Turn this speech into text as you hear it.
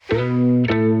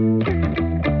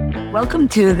Welcome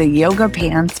to the Yoga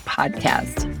Pants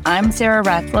Podcast. I'm Sarah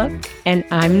Ratliff. And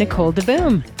I'm Nicole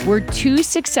DeBoom. We're two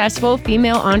successful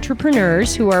female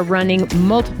entrepreneurs who are running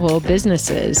multiple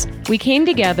businesses. We came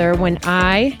together when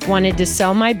I wanted to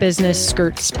sell my business,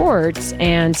 Skirt Sports,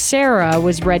 and Sarah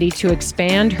was ready to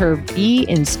expand her Be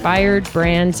Inspired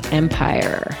Brands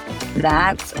empire.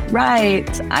 That's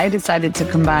right. I decided to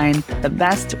combine the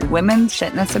best women's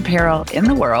fitness apparel in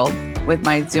the world with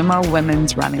my Zuma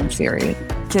Women's Running Series.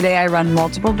 Today, I run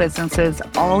multiple businesses,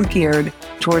 all geared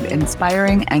toward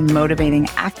inspiring and motivating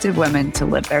active women to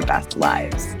live their best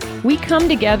lives. We come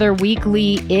together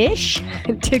weekly-ish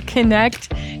to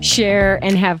connect, share,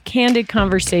 and have candid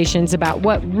conversations about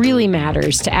what really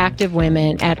matters to active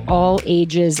women at all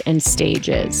ages and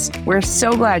stages. We're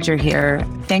so glad you're here.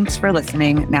 Thanks for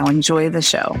listening. Now enjoy the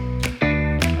show.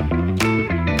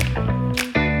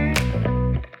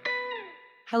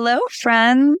 Hello,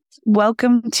 friends.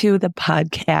 Welcome to the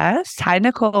podcast. Hi,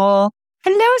 Nicole.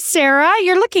 Hello, Sarah.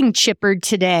 You're looking chippered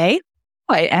today.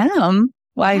 I am.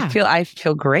 Well, Yeah. I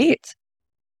feel great.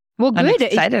 Well, I'm good.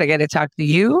 excited. I get to talk to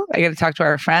you. I get to talk to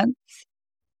our friends.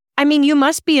 I mean, you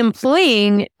must be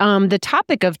employing the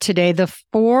topic of today, the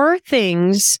 4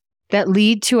 things that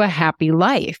lead to a happy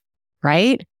life,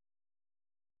 right?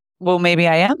 Well, maybe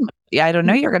I am. Yeah, I don't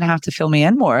know. You're going to have to fill me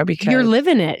in more because You're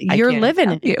living it. I You're can't living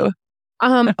help it. you.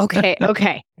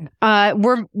 Okay.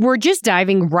 We're just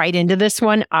diving right into this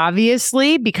one,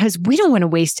 obviously, because we don't want to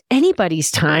waste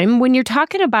anybody's time. When you're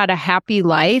talking about a happy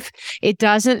life, it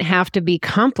doesn't have to be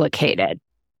complicated.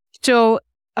 So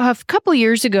a couple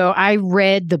years ago, I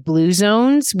read The Blue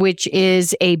Zones, which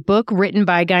is a book written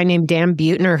by a guy named Dan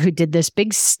Buettner, who did this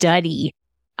big study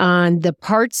on the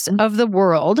parts of the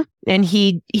world. And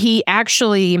he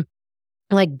actually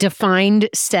defined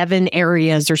 7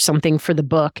 areas or something for the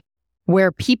book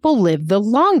where people live the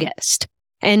longest.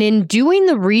 And in doing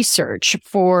the research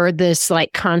for this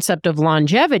concept of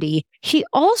longevity, he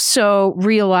also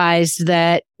realized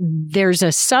that there's a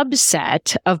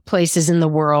subset of places in the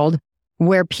world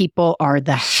where people are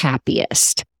the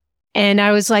happiest. And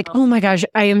I was like, oh my gosh,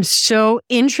 I am so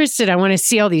interested. I want to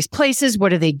see all these places.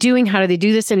 What are they doing? How do they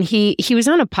do this? And he was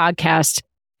on a podcast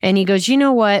and he goes, you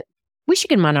know what? We should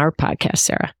get him on our podcast,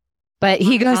 Sarah. But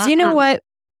he goes, you know what?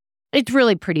 It's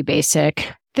really pretty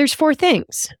basic. There's 4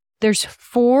 things. There's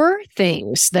 4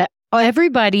 things that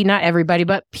everybody, not everybody,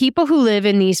 but people who live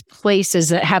in these places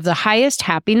that have the highest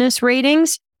happiness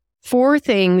ratings, 4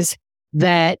 things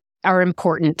that are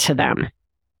important to them.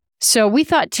 So we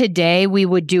thought today we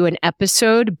would do an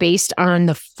episode based on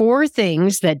the 4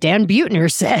 things that Dan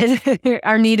Buettner said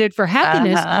are needed for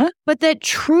happiness, but that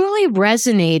truly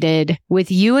resonated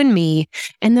with you and me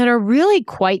and that are really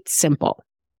quite simple.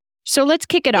 So let's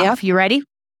kick it off. You ready?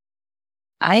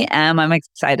 I am. I'm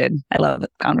excited. I love this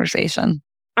conversation.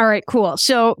 All right, cool.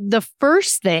 So the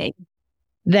first thing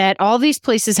that all these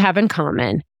places have in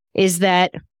common is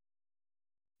that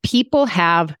people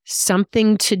have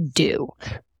something to do.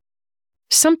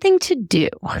 Something to do.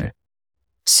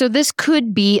 So this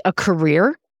could be a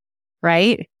career,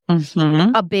 right?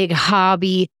 Mm-hmm. A big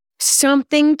hobby,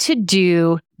 something to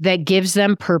do that gives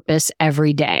them purpose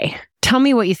every day. Tell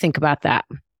me what you think about that.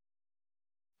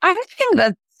 I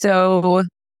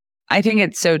think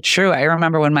it's so true. I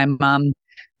remember when my mom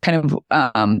kind of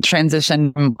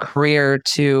transitioned from career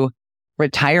to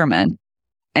retirement.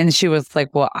 And she was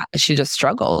like, well, she just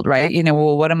struggled, right?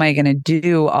 Well, what am I going to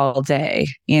do all day?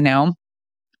 And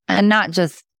not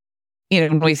just,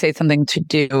 when we say something to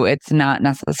do, it's not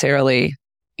necessarily,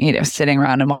 sitting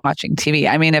around and watching TV.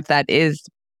 I mean, if that is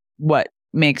what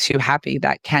makes you happy,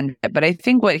 that can. But I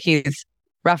think what he's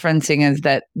referencing is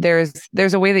that there's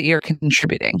a way that you're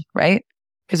contributing, right?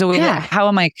 Because how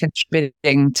am I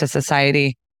contributing to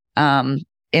society in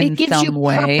it gives some you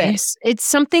way? Purpose. It's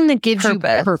something that gives you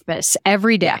purpose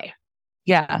every day.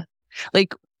 Yeah.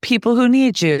 Like people who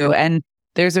need you, and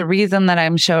there's a reason that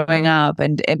I'm showing up,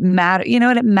 and it matters.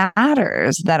 It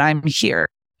matters that I'm here.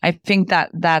 I think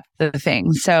that's the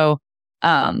thing. So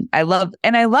I love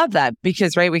that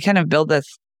because, right, we kind of build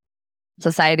this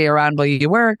society around, well, you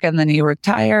work and then you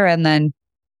retire and then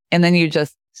you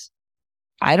just,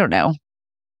 I don't know,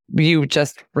 you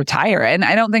just retire. And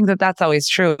I don't think that that's always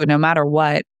true. No matter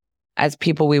what, as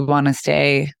people, we want to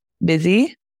stay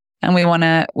busy and we want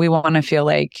to feel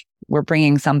like we're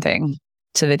bringing something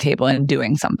to the table and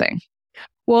doing something.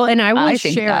 Well, and I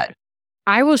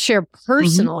will share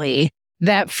personally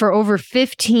that for over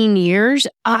 15 years,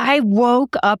 I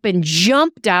woke up and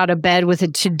jumped out of bed with a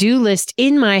to-do list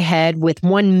in my head with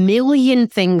 1 million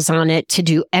things on it to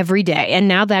do every day. And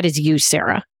now that is you,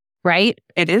 Sarah, right?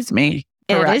 It is me.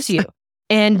 Correct. It is you.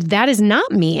 And that is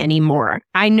not me anymore.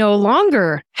 I no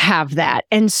longer have that.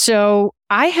 And so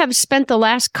I have spent the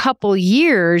last couple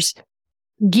years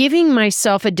giving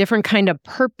myself a different kind of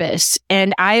purpose.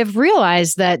 And I have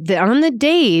realized that on the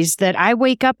days that I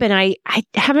wake up and I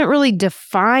haven't really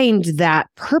defined that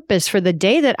purpose for the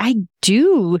day, that I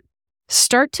do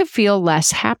start to feel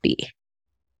less happy.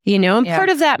 And part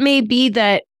of that may be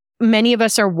that many of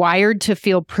us are wired to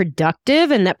feel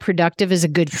productive, and that productive is a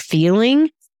good feeling.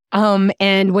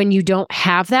 And when you don't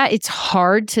have that, it's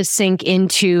hard to sink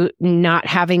into not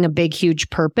having a big, huge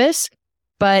purpose.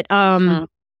 But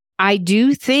I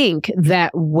do think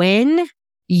that when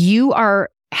you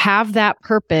have that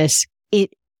purpose,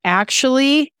 it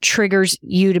actually triggers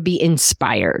you to be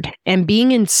inspired. And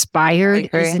being inspired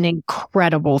is an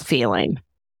incredible feeling.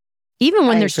 Even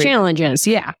when there's challenges.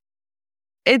 Yeah.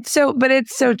 It's so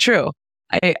true.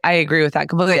 I agree with that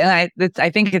completely. And I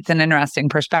think it's an interesting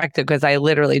perspective, because I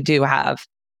literally do have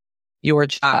your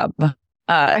job.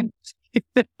 And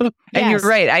you're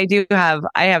right.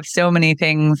 I have so many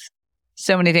things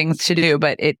to do,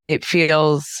 but it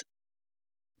feels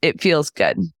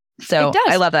good. So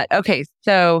I love that. Okay.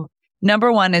 So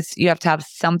number one is you have to have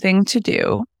something to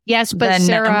do. Yes. But then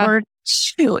Sarah, number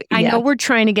two, I know we're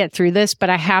trying to get through this, but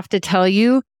I have to tell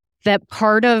you that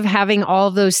part of having all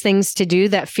of those things to do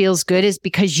that feels good is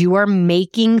because you are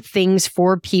making things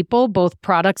for people, both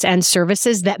products and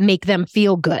services, that make them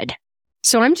feel good.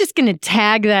 So I'm just going to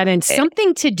tag that in.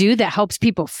 Something to do that helps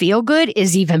people feel good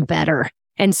is even better.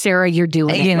 And Sarah, you're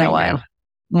doing it right now.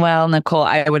 Well, Nicole,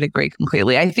 I would agree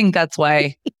completely. I think that's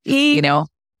why,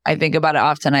 I think about it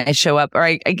often. I show up, or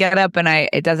I get up, and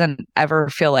it doesn't ever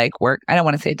feel like work. I don't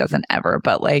want to say it doesn't ever,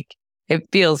 but it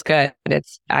feels good.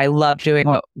 I love doing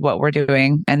what we're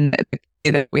doing, and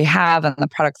that we have, and the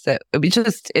products that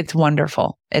it's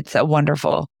wonderful. It's a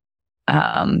wonderful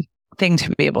thing to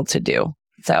be able to do.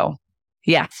 So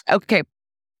yes. Okay.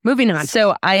 Moving on.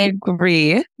 So I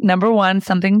agree. Number one,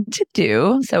 something to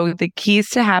do. So the keys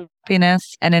to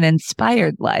happiness and an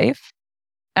inspired life.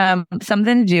 Something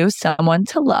to do, someone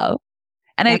to love.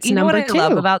 And you know what I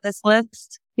love about this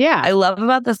list? Yeah. I love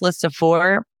about this list of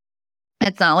 4.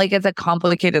 It's not like it's a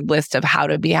complicated list of how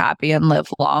to be happy and live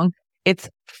long. It's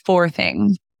 4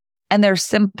 things. And they're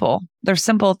simple. They're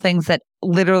simple things that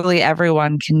literally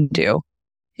everyone can do.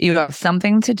 You have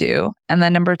something to do. And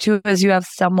then number 2 is you have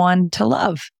someone to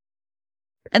love.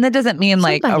 And that doesn't mean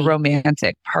like a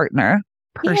romantic partner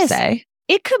per se.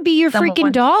 It could be your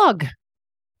freaking dog.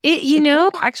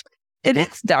 Actually, it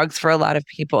is dogs for a lot of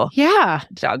people. Yeah.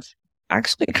 Dogs are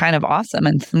actually kind of awesome,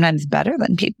 and sometimes better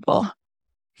than people.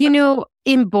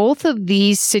 In both of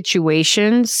these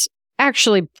situations,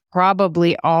 actually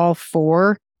probably all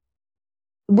 4,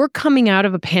 we're coming out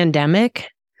of a pandemic.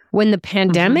 When the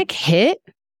pandemic hit,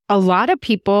 a lot of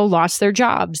people lost their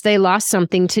jobs. They lost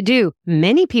something to do.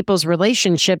 Many people's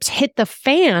relationships hit the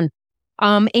fan,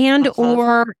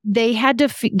 or they had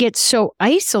to get so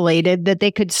isolated that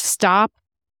they could stop.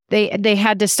 They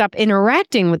had to stop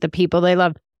interacting with the people they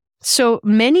loved. So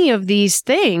many of these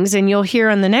things, and you'll hear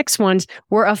on the next ones,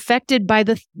 were affected by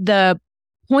the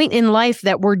point in life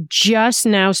that we're just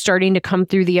now starting to come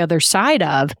through the other side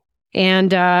of.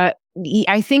 And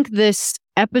I think this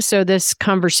episode, this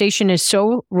conversation is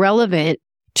so relevant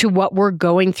to what we're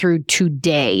going through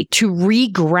today, to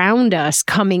reground us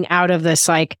coming out of this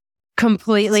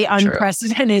completely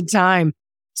unprecedented time.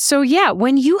 So yeah,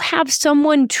 when you have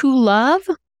someone to love,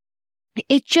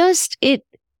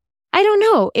 I don't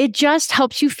know, it just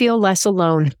helps you feel less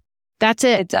alone. That's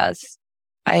it. It does.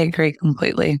 I agree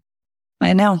completely.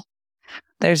 I know.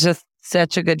 There's just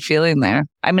such a good feeling there.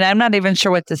 I mean, I'm not even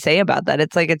sure what to say about that.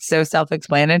 It's it's so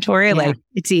self-explanatory. Yeah,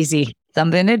 it's easy.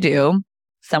 Something to do,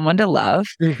 someone to love.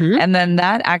 Mm-hmm. And then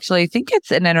that actually, I think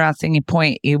it's an interesting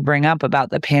point you bring up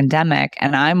about the pandemic.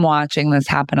 And I'm watching this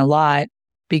happen a lot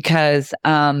because,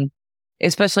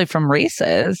 especially from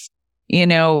races,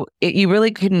 you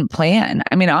really couldn't plan.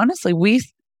 I mean, honestly,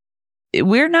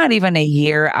 we're not even a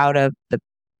year out of the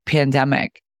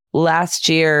pandemic. Last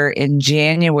year in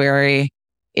January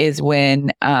is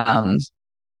when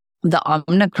the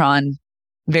Omicron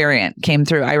variant came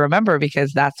through. I remember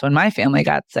because that's when my family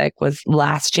got sick, was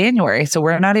last January. So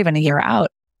we're not even a year out.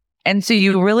 And so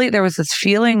there was this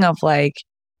feeling of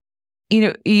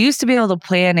you used to be able to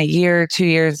plan a year, 2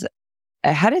 years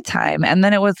ahead of time. And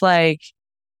then it was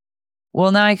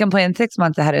well, now I can plan 6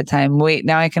 months ahead of time. Wait,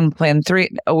 now I can plan 3.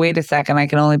 Oh, wait a second. I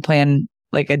can only plan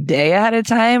a day ahead of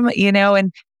time,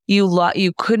 and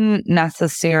you couldn't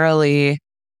necessarily,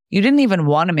 you didn't even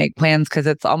want to make plans because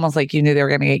it's almost like you knew they were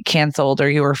going to get canceled or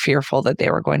you were fearful that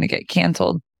they were going to get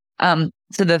canceled.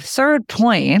 So the third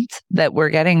point that we're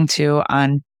getting to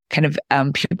on kind of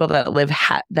people that live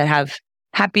that have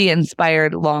happy,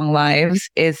 inspired, long lives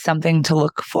is something to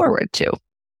look forward to.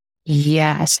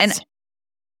 Yes.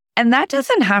 And that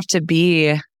doesn't have to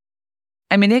be,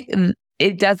 I mean,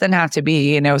 it doesn't have to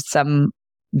be, some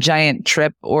giant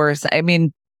trip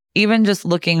even just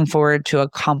looking forward to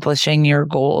accomplishing your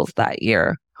goals that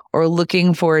year, or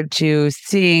looking forward to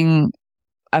seeing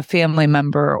a family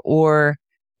member, or,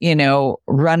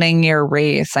 running your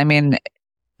race. I mean,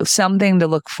 something to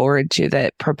look forward to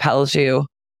that propels you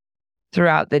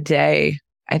throughout the day.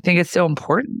 I think it's so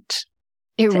important.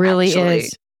 It really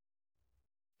is.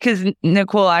 Because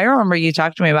Nicole, I remember you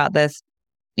talked to me about this.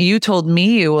 You told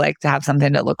me you like to have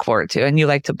something to look forward to and you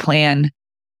like to plan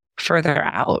further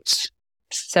out.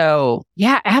 So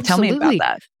yeah, absolutely. Tell me about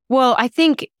that. Well, I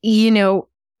think,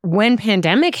 when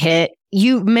pandemic hit,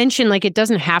 you mentioned it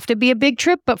doesn't have to be a big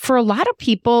trip, but for a lot of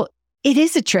people, it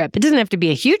is a trip. It doesn't have to be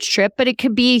a huge trip, but it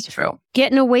could be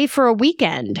getting away for a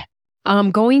weekend,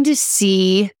 going to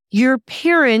see your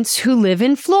parents who live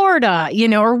in Florida,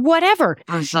 or whatever.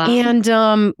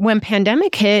 And when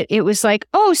pandemic hit, it was like,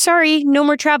 oh, sorry, no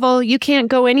more travel. You can't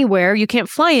go anywhere. You can't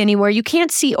fly anywhere. You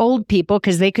can't see old people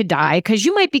because they could die, because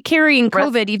you might be carrying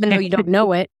COVID even though you don't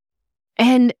know it.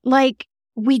 And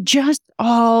we just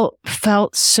all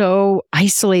felt so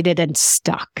isolated and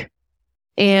stuck.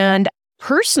 And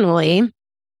personally,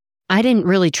 I didn't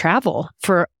really travel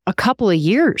for a couple of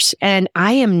years, and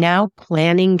I am now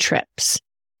planning trips.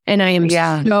 And I am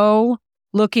so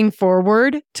looking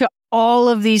forward to all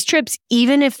of these trips,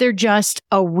 even if they're just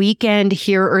a weekend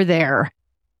here or there,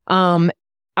 on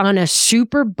a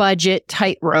super budget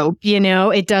tightrope.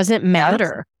 It doesn't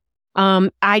matter.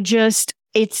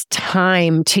 It's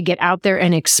time to get out there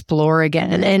and explore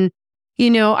again. And,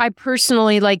 I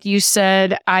personally, like you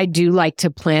said, I do like to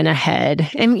plan ahead.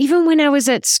 And even when I was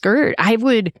at Skirt, I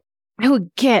would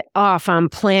get off on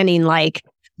planning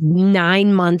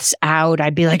 9 months out.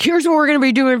 I'd be like, here's what we're going to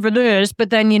be doing for this. But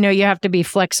then, you have to be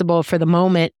flexible for the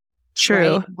moment.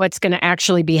 True. Right? What's going to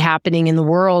actually be happening in the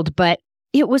world. But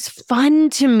it was fun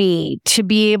to me to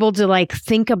be able to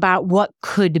think about what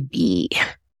could be.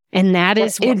 And that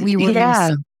is what we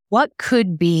were what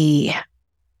could be.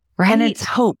 Right. And it's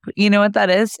hope. You know what that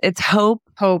is? It's hope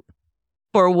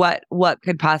for what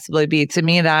could possibly be. To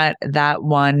me, that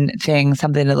one thing,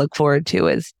 something to look forward to,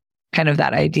 is kind of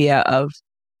that idea of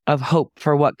hope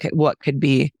for what could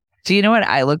be. Do you know what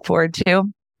I look forward to?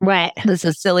 What? This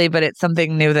is silly, but it's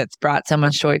something new that's brought so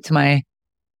much joy to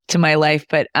my life.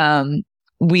 But my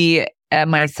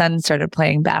son started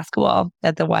playing basketball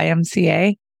at the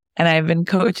YMCA, and I've been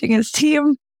coaching his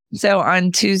team. So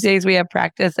on Tuesdays we have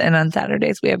practice, and on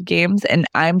Saturdays we have games. And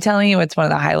I'm telling you, it's one of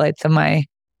the highlights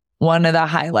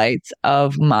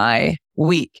of my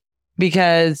week,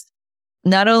 because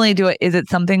not only is it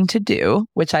something to do,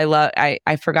 which I love. I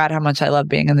forgot how much I love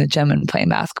being in the gym and playing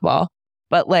basketball,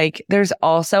 but there's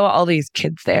also all these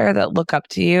kids there that look up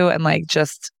to you and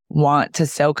just want to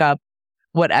soak up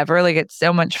whatever. It's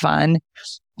so much fun.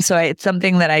 So it's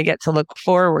something that I get to look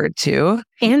forward to.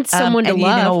 And someone to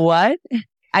love. You know what?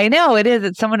 I know it is.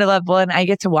 It's someone to love. Well, and I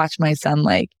get to watch my son,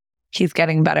 he's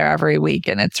getting better every week.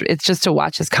 And it's just to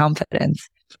watch his confidence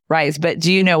rise. But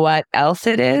do you know what else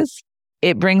it is?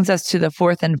 It brings us to the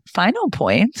fourth and final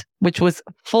point, which was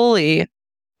fully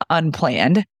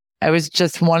unplanned. I was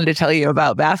just wanted to tell you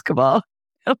about basketball,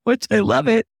 which I love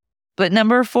it. But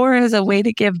number 4 is a way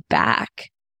to give back.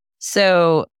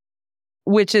 So,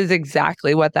 which is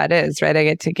exactly what that is, right? I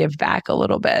get to give back a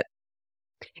little bit.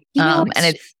 And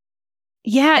it's,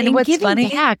 and what's funny,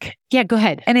 back. Yeah, go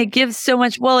ahead. And it gives so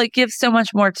much, it gives so much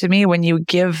more to me when you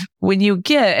give,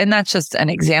 and that's just an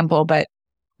example, but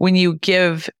when you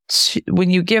give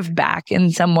back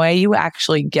in some way, you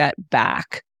actually get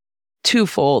back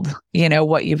twofold,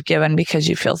 what you've given, because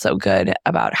you feel so good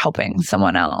about helping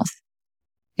someone else,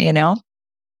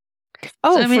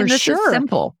 Oh, so, for this sure. is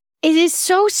simple. It is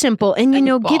so simple. And,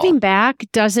 giving back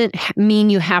doesn't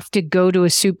mean you have to go to a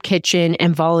soup kitchen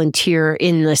and volunteer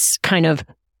in this kind of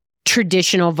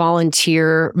traditional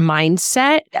volunteer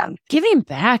mindset. Yeah. Giving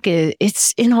back,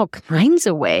 it's in all kinds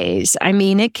of ways. I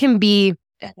mean, it can be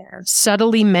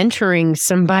subtly mentoring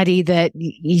somebody that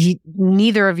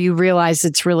neither of you realize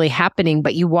it's really happening,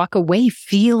 but you walk away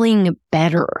feeling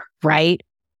better, right?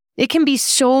 It can be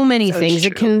so many things.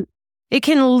 It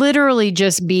can literally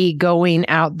just be going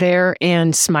out there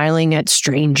and smiling at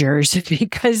strangers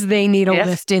because they need a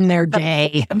lift in their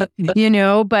day,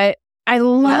 but I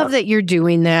love that you're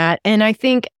doing that. And I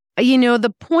think,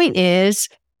 the point is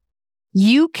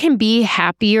you can be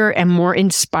happier and more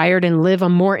inspired and live a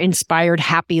more inspired,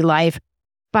 happy life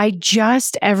by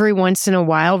just every once in a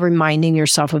while reminding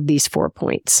yourself of these 4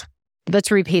 points.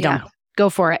 Let's repeat them. Go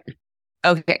for it.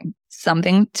 Okay.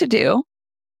 Something to do,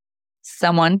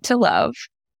 someone to love,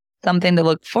 something to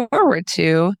look forward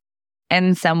to,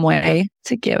 and some way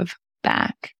to give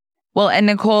back. Well, and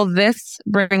Nicole, this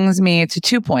brings me to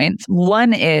 2 points.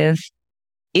 One is,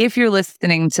 if you're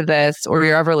listening to this or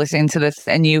you're ever listening to this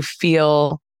and you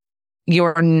feel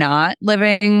you're not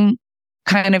living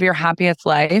kind of your happiest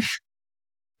life,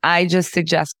 I just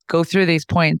suggest go through these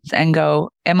points and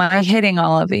go, am I hitting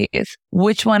all of these?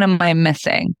 Which one am I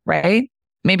missing? Right?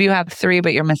 Maybe you have 3,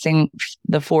 but you're missing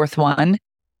the 4th one.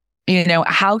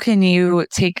 How can you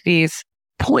take these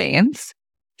points,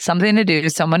 something to do,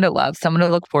 someone to love, someone to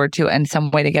look forward to, and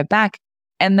some way to get back,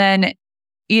 and then,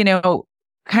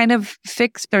 kind of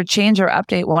fix or change or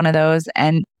update one of those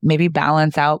and maybe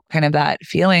balance out kind of that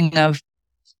feeling of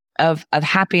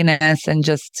happiness and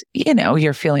just,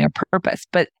 you're feeling a purpose.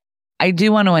 But I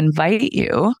do want to invite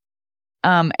you,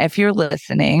 if you're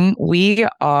listening, we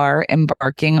are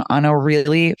embarking on a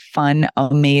really fun,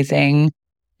 amazing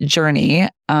journey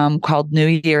called New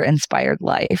Year Inspired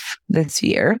Life this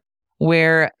year,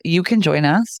 where you can join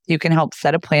us. You can help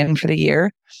set a plan for the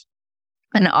year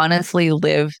and honestly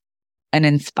live an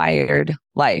inspired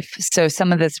life. So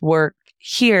some of this work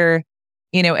here,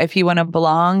 if you want to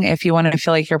belong, if you want to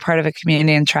feel like you're part of a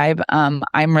community and tribe,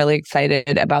 I'm really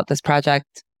excited about this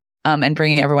project and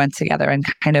bringing everyone together and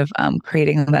kind of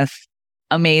creating this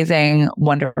amazing,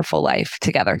 wonderful life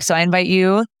together. So I invite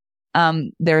you.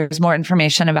 There's more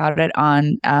information about it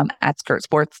on at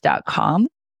skirtsports.com.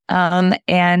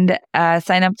 And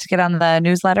sign up to get on the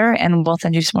newsletter and we'll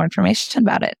send you some more information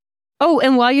about it. Oh,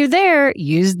 and while you're there,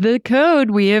 use the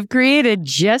code we have created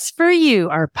just for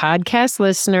you, our podcast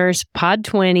listeners,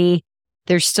 Pod20.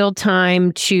 There's still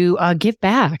time to give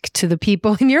back to the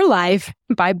people in your life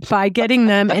by getting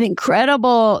them an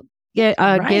incredible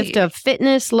gift of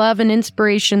fitness, love, and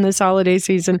inspiration this holiday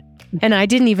season. And I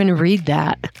didn't even read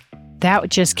that.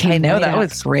 That just came. I know, that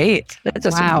was great. That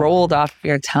just rolled off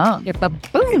your tongue.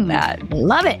 Boom, that.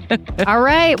 Love it. All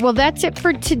right. Well, that's it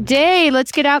for today.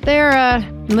 Let's get out there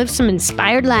and live some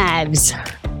inspired lives.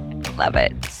 Love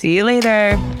it. See you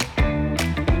later.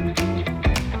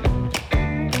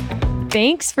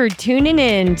 Thanks for tuning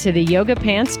in to the Yoga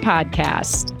Pants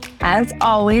Podcast. As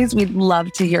always, we'd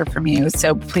love to hear from you.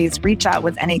 So please reach out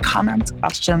with any comments,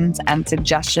 questions, and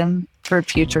suggestions for a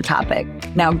future topic.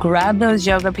 Now grab those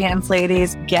yoga pants,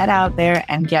 ladies, get out there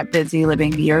and get busy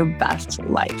living your best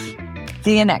life.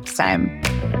 See you next time.